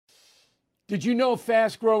Did you know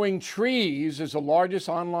Fast Growing Trees is the largest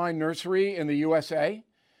online nursery in the USA?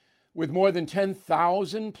 With more than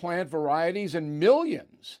 10,000 plant varieties and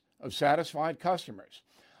millions of satisfied customers.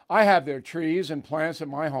 I have their trees and plants at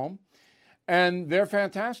my home, and they're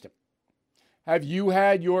fantastic. Have you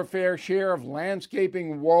had your fair share of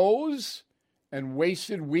landscaping woes and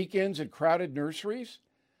wasted weekends at crowded nurseries?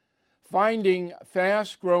 Finding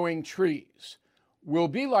Fast Growing Trees will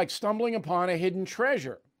be like stumbling upon a hidden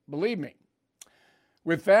treasure, believe me.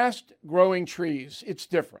 With Fast Growing Trees, it's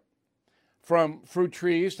different. From fruit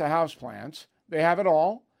trees to houseplants, they have it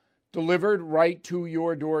all delivered right to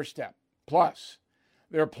your doorstep. Plus,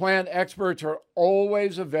 their plant experts are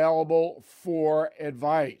always available for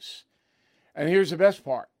advice. And here's the best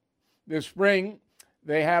part. This spring,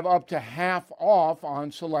 they have up to half off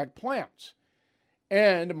on select plants.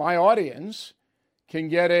 And my audience can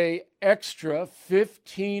get an extra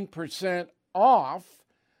 15% off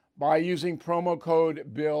by using promo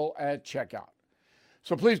code BILL at checkout.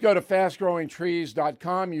 So please go to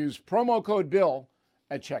fastgrowingtrees.com, use promo code BILL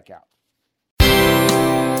at checkout.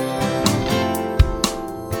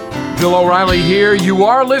 Bill O'Reilly here. You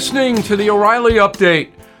are listening to the O'Reilly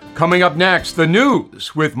Update. Coming up next, the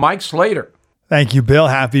news with Mike Slater. Thank you, Bill.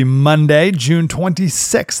 Happy Monday, June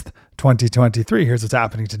 26th, 2023. Here's what's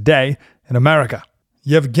happening today in America.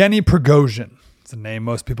 Yevgeny Prigozhin. It's a name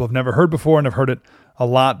most people have never heard before and have heard it a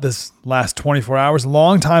lot this last 24 hours.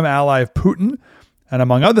 Longtime ally of Putin and,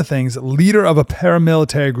 among other things, leader of a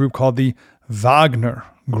paramilitary group called the Wagner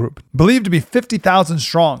Group, believed to be 50,000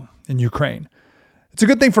 strong in Ukraine. It's a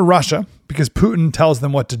good thing for Russia because Putin tells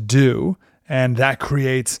them what to do, and that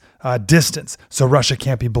creates distance, so Russia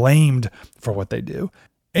can't be blamed for what they do.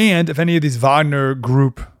 And if any of these Wagner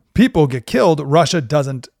Group people get killed, Russia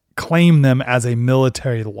doesn't claim them as a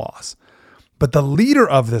military loss. But the leader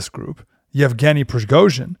of this group, Yevgeny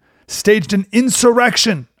Prigozhin, staged an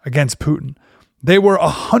insurrection against Putin. They were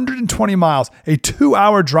 120 miles, a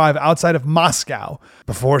 2-hour drive outside of Moscow,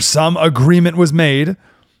 before some agreement was made,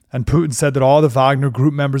 and Putin said that all the Wagner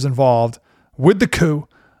Group members involved with the coup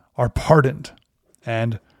are pardoned.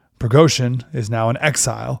 And Prigozhin is now in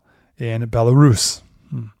exile in Belarus.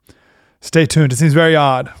 Stay tuned. It seems very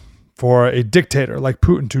odd for a dictator like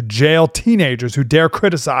Putin to jail teenagers who dare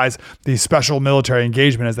criticize the special military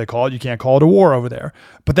engagement, as they call it. You can't call it a war over there.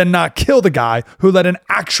 But then not kill the guy who led an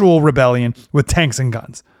actual rebellion with tanks and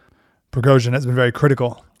guns. Prigozhin has been very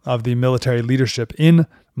critical of the military leadership in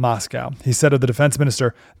Moscow. He said of the defense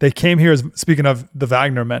minister, they came here as, speaking of the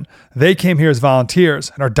Wagner men, they came here as volunteers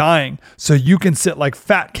and are dying so you can sit like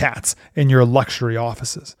fat cats in your luxury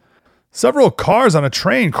offices. Several cars on a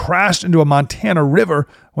train crashed into a Montana river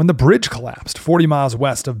when the bridge collapsed 40 miles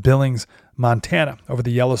west of Billings, Montana, over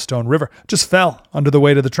the Yellowstone River. Just fell under the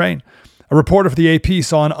weight of the train. A reporter for the AP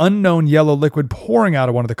saw an unknown yellow liquid pouring out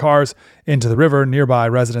of one of the cars into the river. Nearby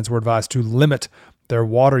residents were advised to limit their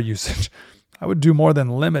water usage. I would do more than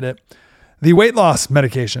limit it. The weight loss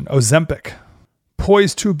medication, Ozempic,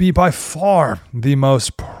 poised to be by far the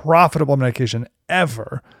most profitable medication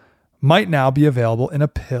ever, might now be available in a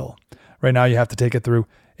pill. Right now, you have to take it through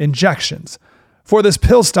injections. For this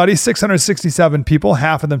pill study, 667 people,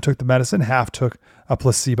 half of them took the medicine, half took a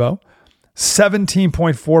placebo.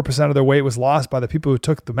 17.4% of their weight was lost by the people who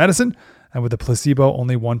took the medicine, and with the placebo,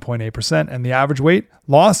 only 1.8%. And the average weight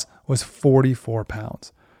loss was 44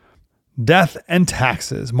 pounds. Death and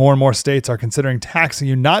taxes. More and more states are considering taxing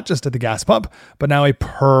you not just at the gas pump, but now a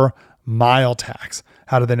per mile tax.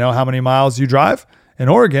 How do they know how many miles you drive? In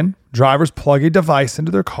Oregon, drivers plug a device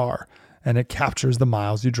into their car, and it captures the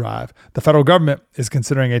miles you drive. The federal government is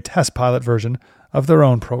considering a test pilot version of their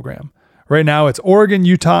own program. Right now, it's Oregon,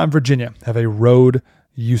 Utah, and Virginia have a road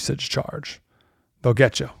usage charge. They'll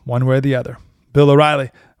get you one way or the other. Bill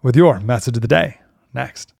O'Reilly with your message of the day.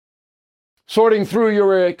 Next. Sorting through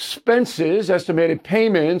your expenses, estimated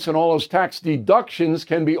payments, and all those tax deductions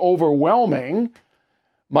can be overwhelming.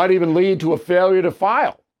 Might even lead to a failure to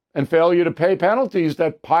file and failure to pay penalties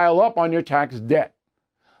that pile up on your tax debt.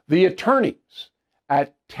 The attorneys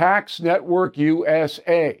at Tax Network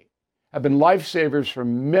USA have been lifesavers for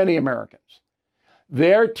many Americans.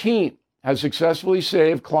 Their team has successfully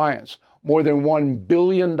saved clients more than $1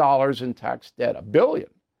 billion in tax debt. $1 billion.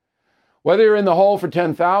 Whether you're in the hole for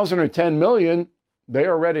 $10,000 or $10 million, they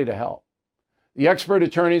are ready to help. The expert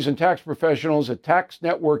attorneys and tax professionals at Tax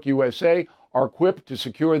Network USA are equipped to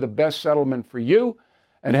secure the best settlement for you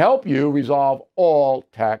and help you resolve all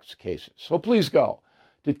tax cases. So please go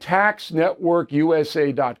to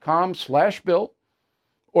taxnetworkusa.com/bill,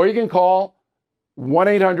 or you can call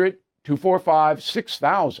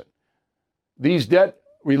 1-800-245-6000. These debt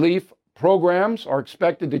relief programs are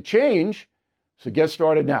expected to change So get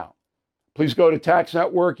started now. Please go to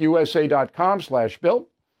taxnetworkusa.com/bill,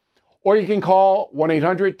 or you can call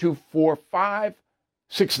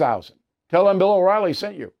 1-800-245-6000. Tell them Bill O'Reilly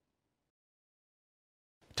sent you.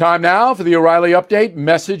 Time now for the O'Reilly Update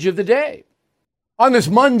message of the day. On this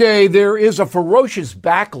Monday, there is a ferocious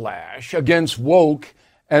backlash against woke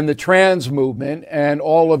and the trans movement and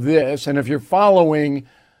all of this. And if you're following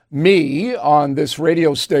me on this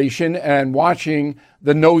radio station and watching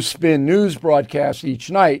the No Spin News broadcast each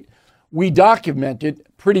night, we document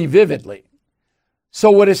it pretty vividly.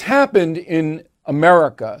 So what has happened in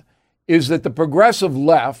America is that the progressive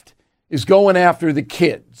left is going after the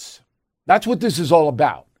kids. That's what this is all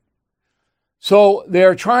about. So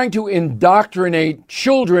they're trying to indoctrinate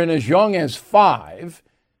children as young as 5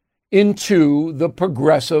 into the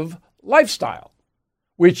progressive lifestyle,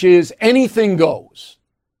 which is anything goes.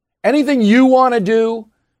 Anything you want to do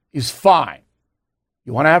is fine.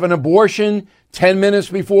 You want to have an abortion 10 minutes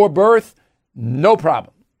before birth? No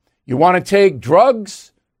problem. You want to take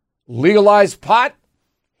drugs? Legalize pot?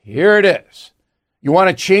 Here it is. You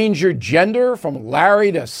want to change your gender from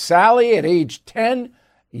Larry to Sally at age 10?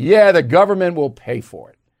 Yeah, the government will pay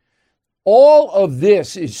for it. All of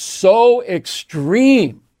this is so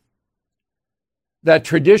extreme that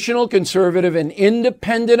traditional conservative and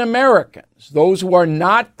independent Americans, those who are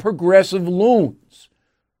not progressive loons,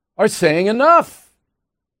 are saying enough.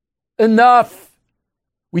 Enough.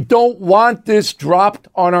 We don't want this dropped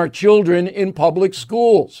on our children in public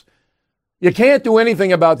schools. You can't do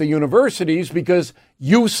anything about the universities because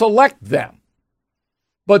you select them.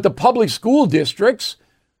 But the public school districts,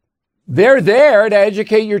 they're there to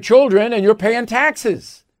educate your children, and you're paying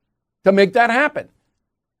taxes to make that happen.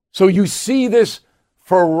 So you see this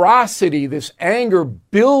ferocity, this anger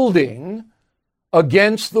building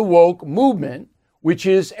against the woke movement, which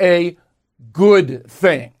is a good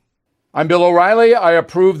thing. I'm Bill O'Reilly. I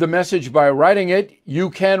approve the message by writing it. You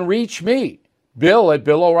can reach me, Bill at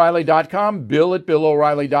BillO'Reilly.com, Bill at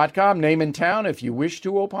BillO'Reilly.com, name and town if you wish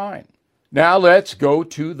to opine. Now let's go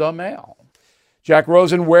to the mail. Jack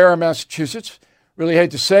Rosen, Wareham, Massachusetts. Really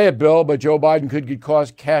hate to say it, Bill, but Joe Biden could get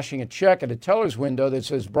caught cashing a check at a teller's window that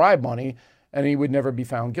says bribe money, and he would never be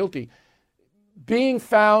found guilty. Being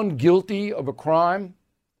found guilty of a crime,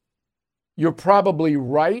 you're probably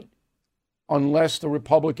right, unless the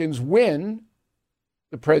Republicans win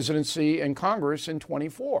the presidency and Congress in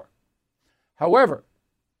 24. However,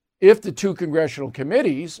 if the two congressional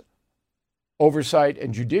committees, Oversight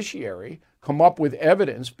and Judiciary, come up with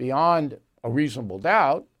evidence beyond a reasonable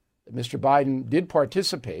doubt that Mr. Biden did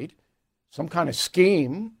participate, some kind of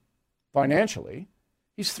scheme financially,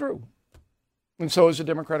 he's through. And so is the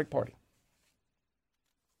Democratic Party.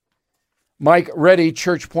 Mike Reddy,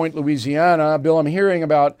 Church Point, Louisiana. Bill, I'm hearing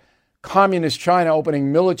about communist China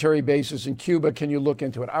opening military bases in Cuba. Can you look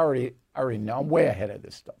into it? I already know. I'm way ahead of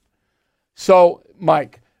this stuff. So,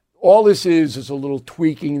 Mike, all this is a little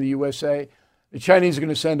tweaking the USA. The Chinese are going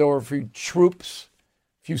to send over a few troops,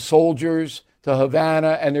 a few soldiers to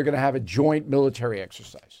Havana, and they're going to have a joint military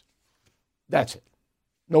exercise. That's it.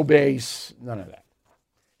 No base, none of that.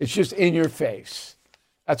 It's just in your face.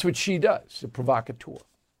 That's what she does, a provocateur.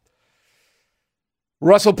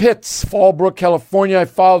 Russell Pitts, Fallbrook, California. I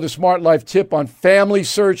followed the Smart Life tip on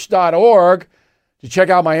FamilySearch.org to check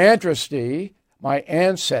out my ancestry.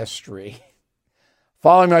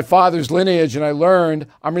 Following my father's lineage, and I learned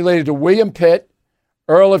I'm related to William Pitt,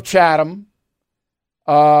 Earl of Chatham,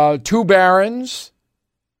 2 barons,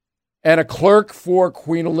 and a clerk for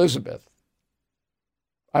Queen Elizabeth.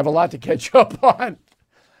 I have a lot to catch up on.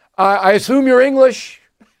 I assume you're English.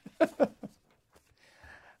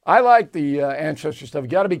 I like the ancestry stuff. You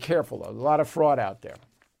got to be careful, though. There's a lot of fraud out there.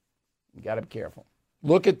 You got to be careful.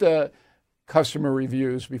 Look at the customer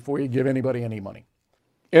reviews before you give anybody any money.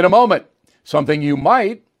 In a moment, something you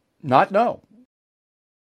might not know.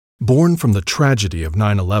 Born from the tragedy of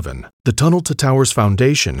 9/11, the Tunnel to Towers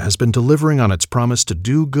Foundation has been delivering on its promise to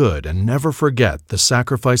do good and never forget the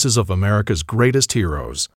sacrifices of America's greatest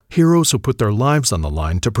heroes. Heroes who put their lives on the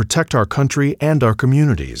line to protect our country and our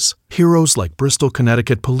communities. Heroes like Bristol,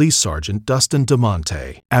 Connecticut Police Sergeant Dustin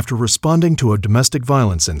DeMonte. After responding to a domestic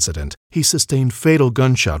violence incident, he sustained fatal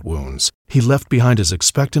gunshot wounds. He left behind his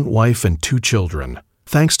expectant wife and 2 children.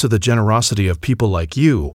 Thanks to the generosity of people like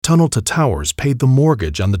you, Tunnel to Towers paid the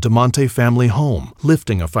mortgage on the DeMonte family home,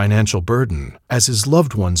 lifting a financial burden. As his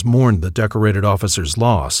loved ones mourned the decorated officer's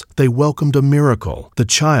loss, they welcomed a miracle, the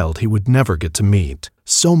child he would never get to meet.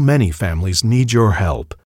 So many families need your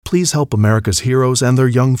help. Please help America's heroes and their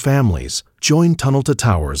young families. Join Tunnel to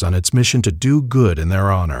Towers on its mission to do good in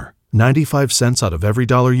their honor. 95 cents out of every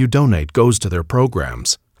dollar you donate goes to their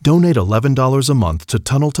programs. Donate $11 a month to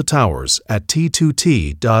Tunnel to Towers at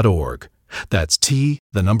T2T.org. That's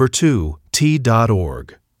T2T.org.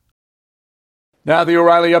 Now, the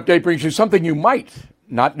O'Reilly Update brings you something you might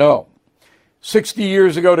not know. 60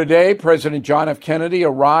 years ago today, President John F. Kennedy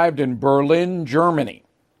arrived in Berlin, Germany.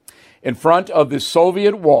 In front of the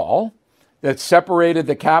Soviet wall that separated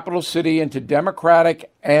the capital city into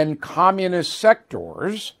democratic and communist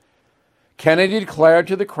sectors, Kennedy declared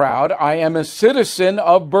to the crowd, "I am a citizen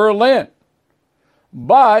of Berlin."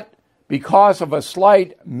 But because of a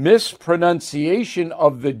slight mispronunciation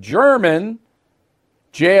of the German,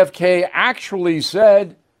 JFK actually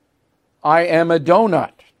said, "I am a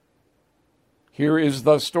donut." Here is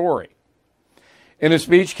the story. In a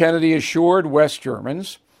speech, Kennedy assured West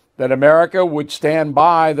Germans that America would stand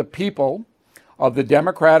by the people of the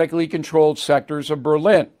democratically controlled sectors of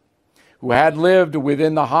Berlin, who had lived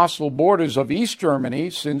within the hostile borders of East Germany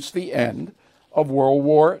since the end of World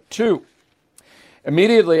War II.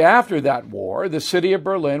 Immediately after that war, the city of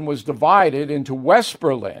Berlin was divided into West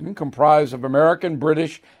Berlin, comprised of American,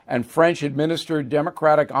 British, and French-administered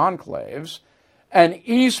democratic enclaves, and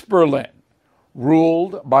East Berlin,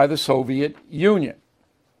 ruled by the Soviet Union.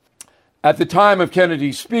 At the time of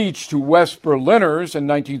Kennedy's speech to West Berliners in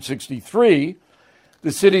 1963,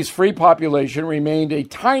 the city's free population remained a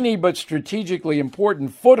tiny but strategically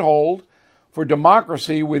important foothold for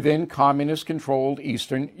democracy within communist-controlled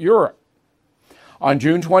Eastern Europe. On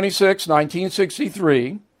June 26,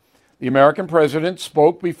 1963, the American president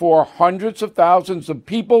spoke before hundreds of thousands of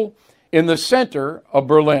people in the center of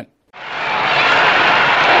Berlin.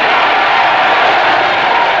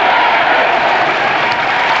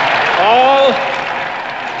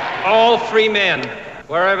 All free men,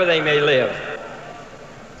 wherever they may live,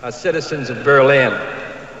 are citizens of Berlin.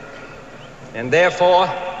 And therefore,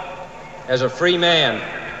 as a free man,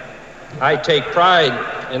 I take pride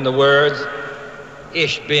in the words,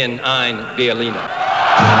 "Ich bin ein Berliner."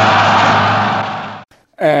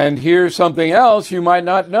 And here's something else you might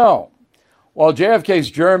not know. While JFK's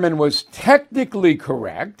German was technically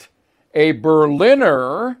correct, a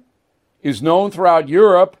Berliner is known throughout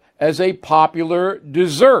Europe as a popular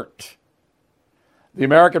dessert. The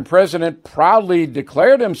American president proudly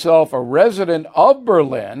declared himself a resident of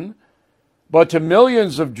Berlin, but to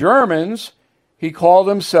millions of Germans, he called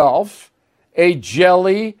himself a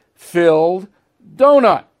jelly-filled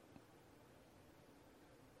donut.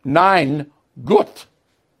 Nein, gut.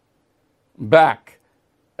 Back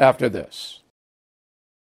after this.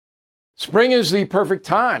 Spring is the perfect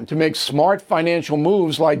time to make smart financial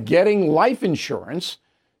moves like getting life insurance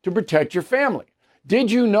to protect your family. Did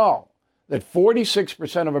you know that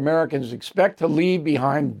 46% of Americans expect to leave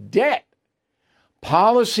behind debt?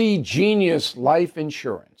 Policy Genius Life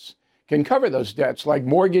Insurance can cover those debts like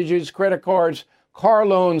mortgages, credit cards, car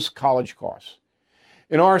loans, college costs.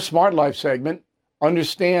 In our Smart Life segment,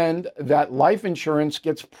 understand that life insurance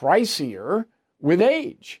gets pricier with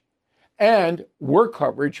age, and work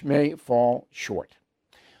coverage may fall short.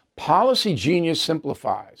 Policy Genius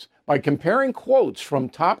simplifies by comparing quotes from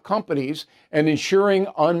top companies and ensuring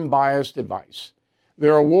unbiased advice.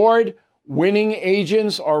 Their award-winning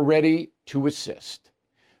agents are ready to assist.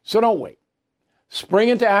 So don't wait. Spring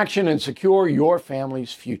into action and secure your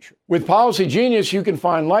family's future. With Policy Genius, you can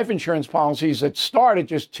find life insurance policies that start at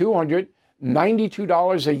just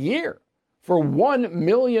 $292 a year for $1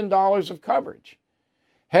 million of coverage.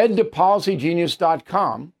 Head to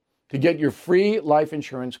PolicyGenius.com to get your free life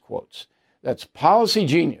insurance quotes. That's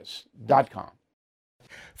PolicyGenius.com.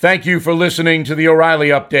 Thank you for listening to the O'Reilly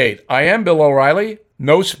Update. I am Bill O'Reilly.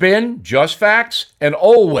 No spin, just facts, and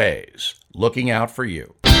always looking out for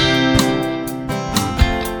you.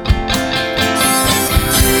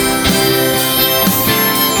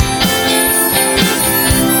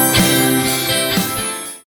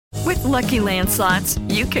 With Lucky Land Slots,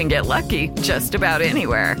 you can get lucky just about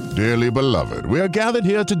anywhere. Dearly beloved, we are gathered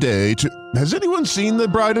here today to... Has anyone seen the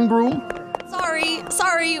bride and groom?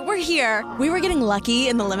 Sorry, we're here. We were getting lucky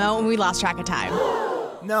in the limo and we lost track of time.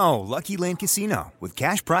 No, Lucky Land Casino, with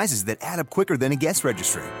cash prizes that add up quicker than a guest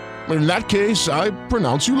registry. In that case, I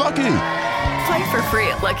pronounce you lucky. Play for free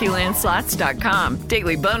at LuckyLandSlots.com.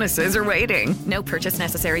 Daily bonuses are waiting. No purchase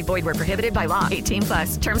necessary. Void where prohibited by law.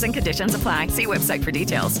 18+. Terms and conditions apply. See website for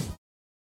details.